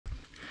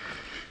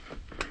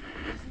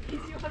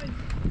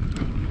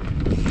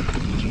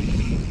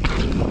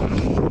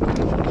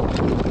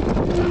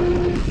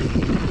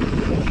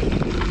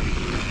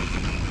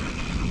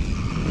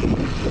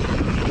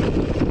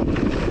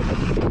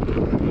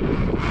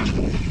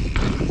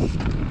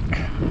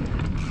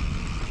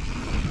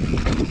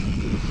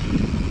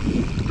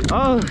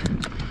Oh,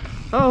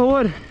 oh,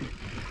 wood.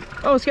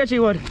 Oh, sketchy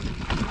wood.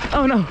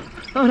 Oh no,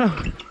 oh no.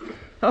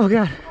 Oh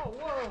God. Oh,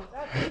 whoa,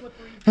 that's slippery.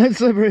 That's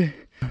slippery.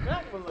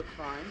 That one looks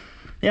fine.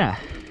 Yeah.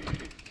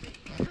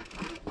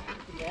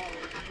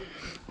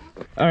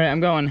 All right, I'm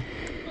going.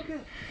 Okay.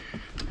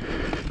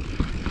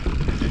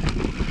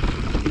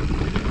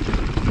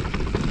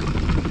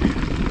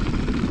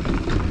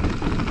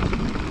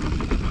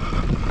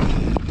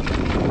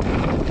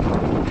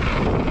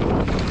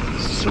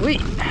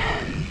 Sweet.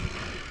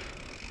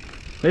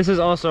 This is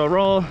also a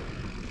roll.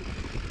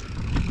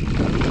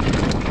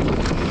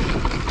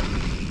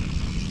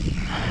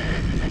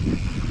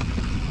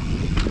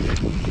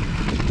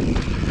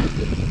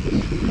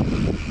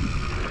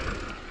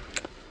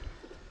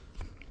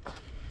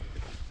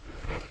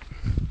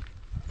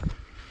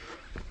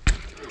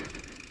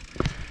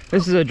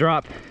 This is a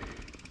drop.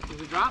 Is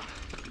it a drop?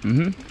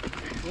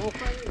 Mm-hmm. Roll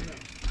fight is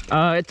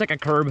that? It's like a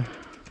curb. That's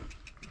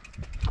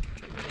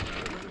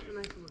a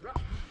nice little drop.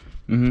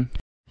 Mm-hmm.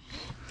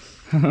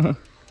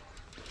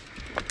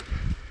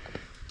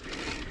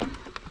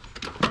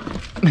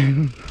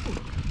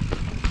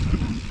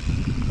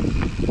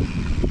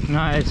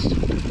 Nice.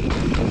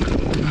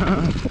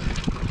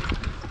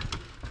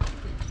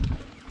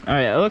 All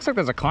right, it looks like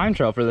there's a climb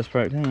trail for this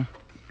part, yeah.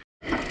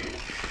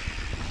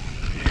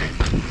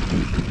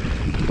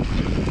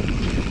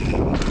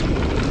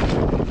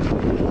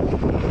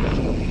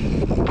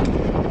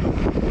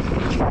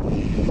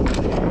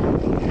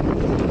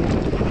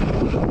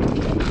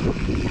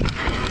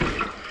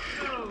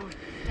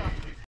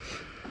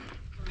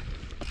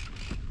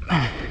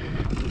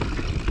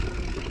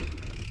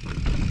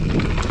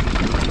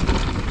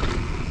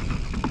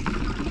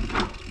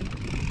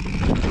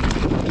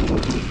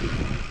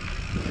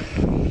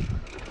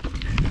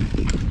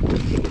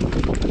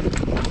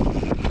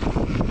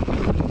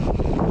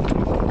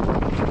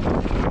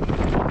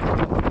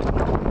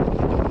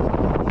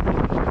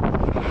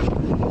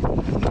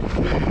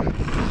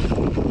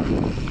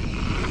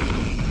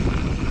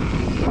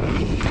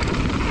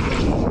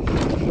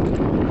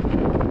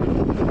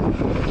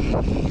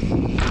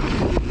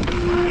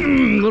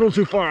 A little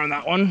too far on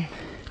that one.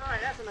 Alright,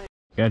 that's a nice.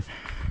 Good.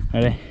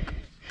 Ready?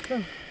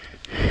 Go.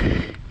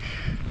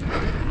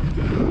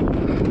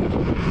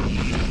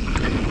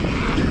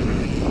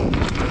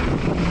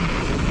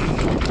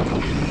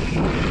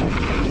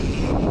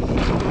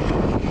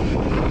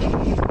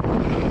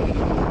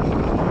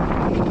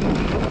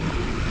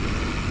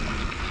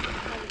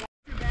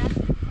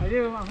 I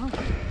do,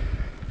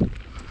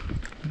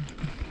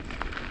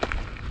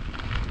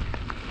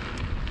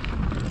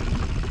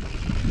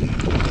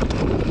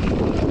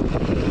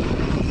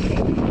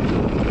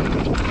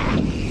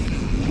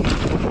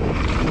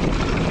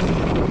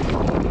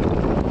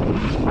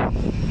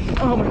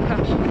 Oh my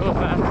gosh, a little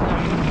fast.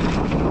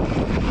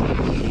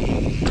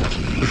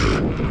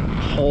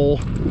 Hole.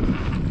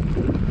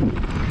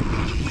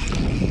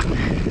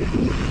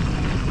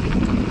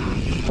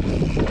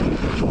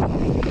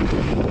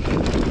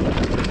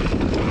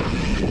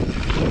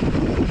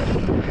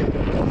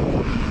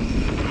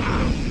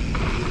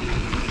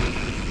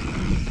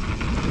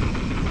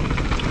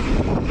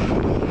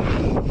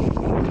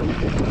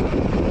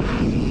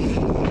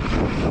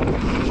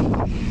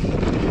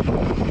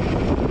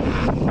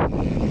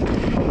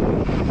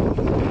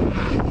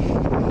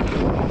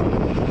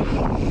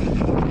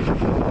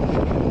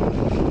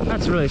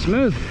 That's really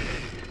smooth.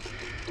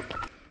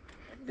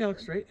 Yeah,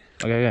 looks straight.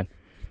 Okay, good.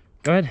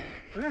 Go ahead.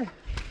 Okay.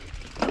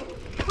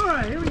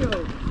 Alright, here we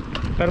go.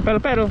 Pedal, pedal,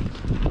 pedal.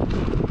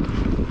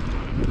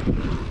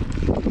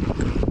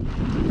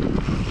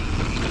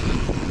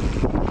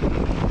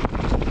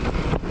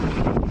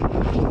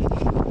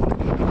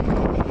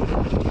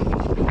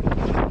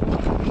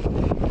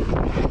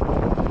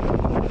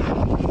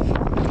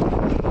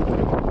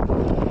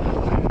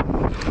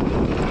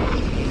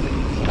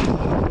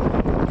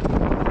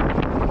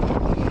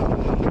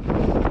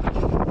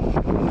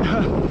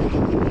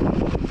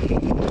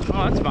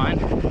 Oh, that's fine.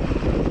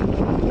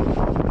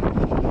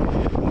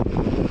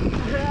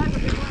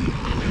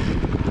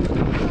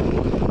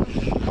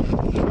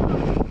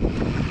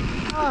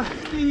 Ah,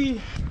 the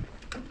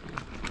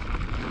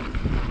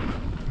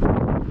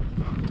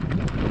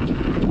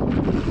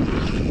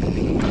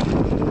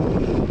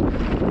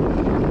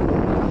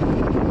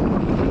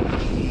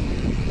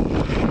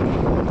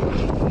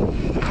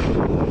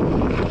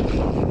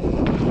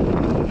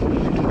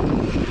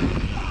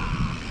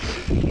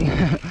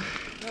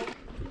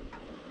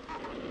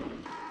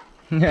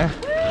Yeah.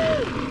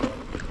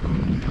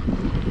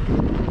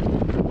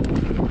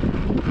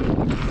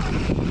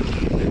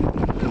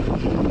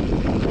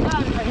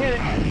 I hit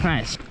it.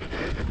 Nice.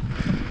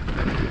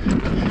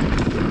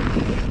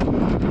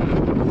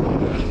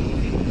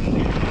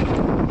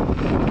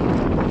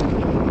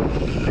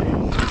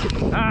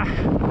 Ah.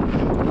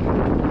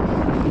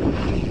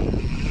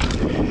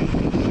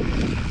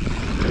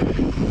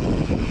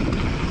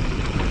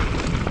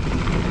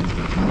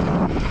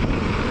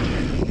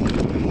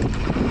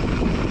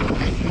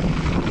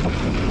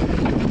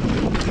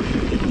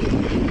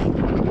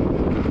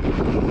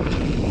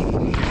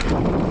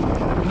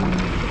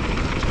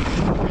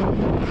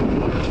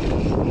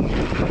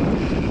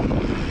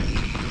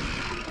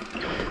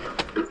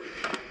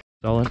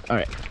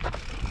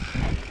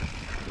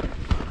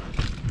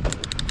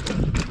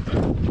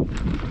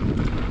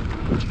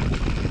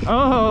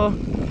 Oh,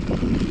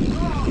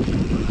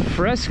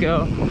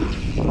 fresco.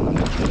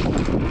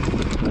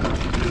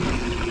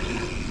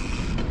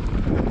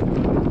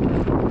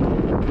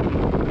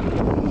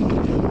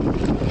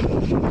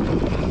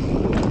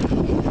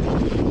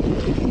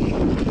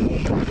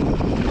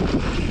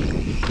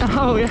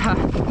 Oh yeah.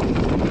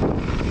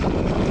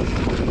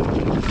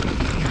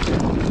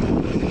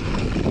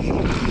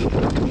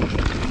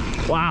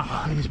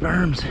 Wow, these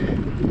berms.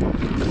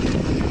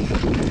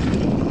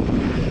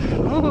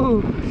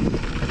 Oh.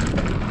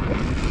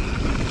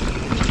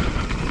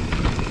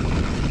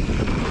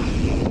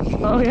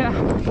 Oh yeah.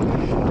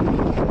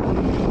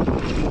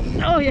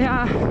 Oh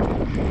yeah.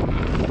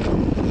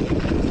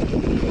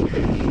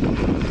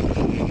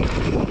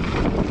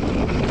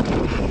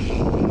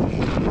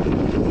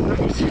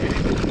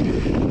 Nice.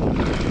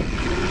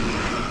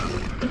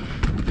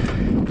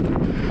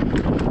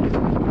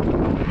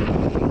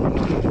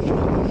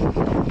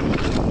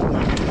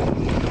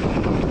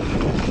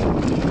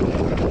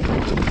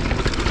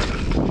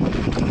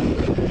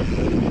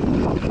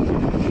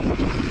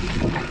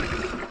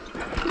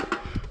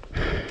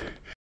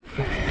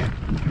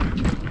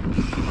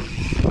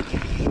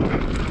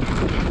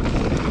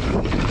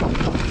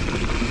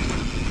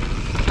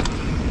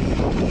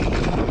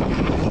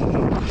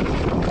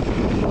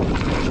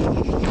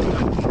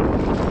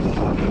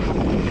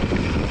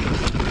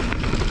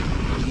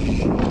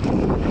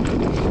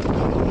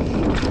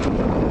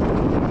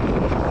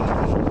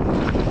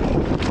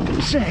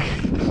 Sick.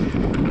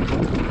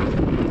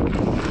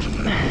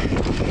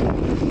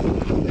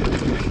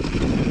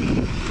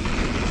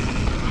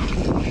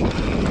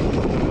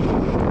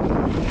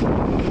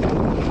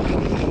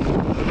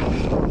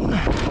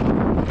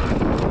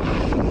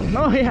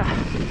 Oh yeah.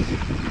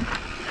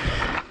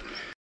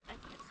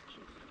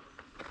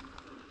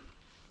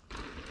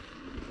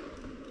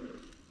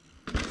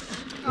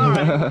 All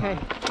right. Okay.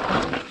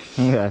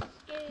 Yeah.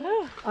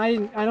 I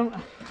don't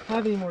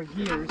have any more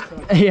gears,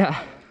 so.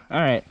 Yeah. All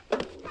right.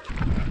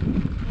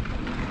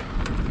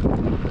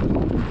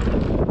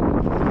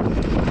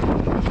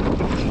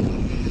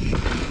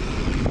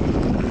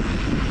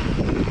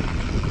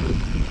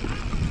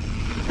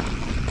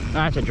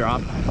 That's a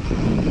drop.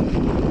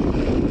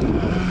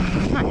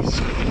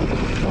 Nice.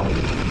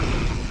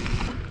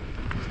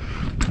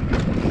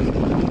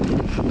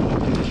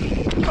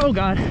 Oh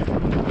God.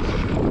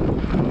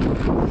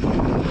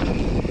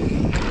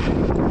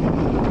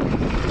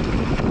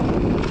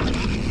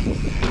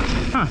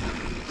 Huh.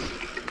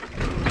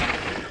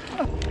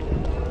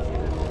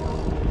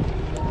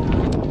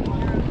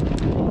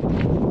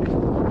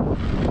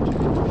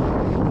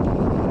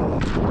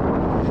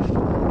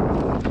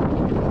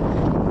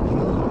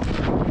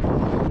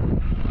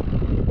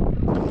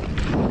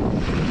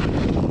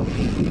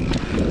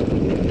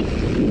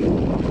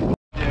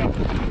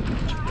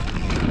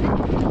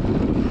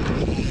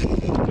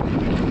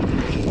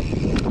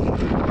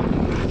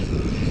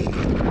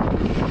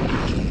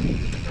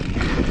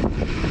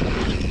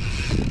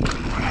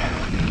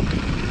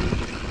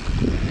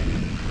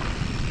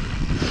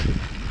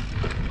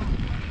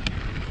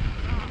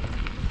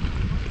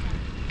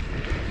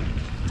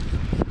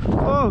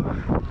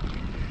 Oh.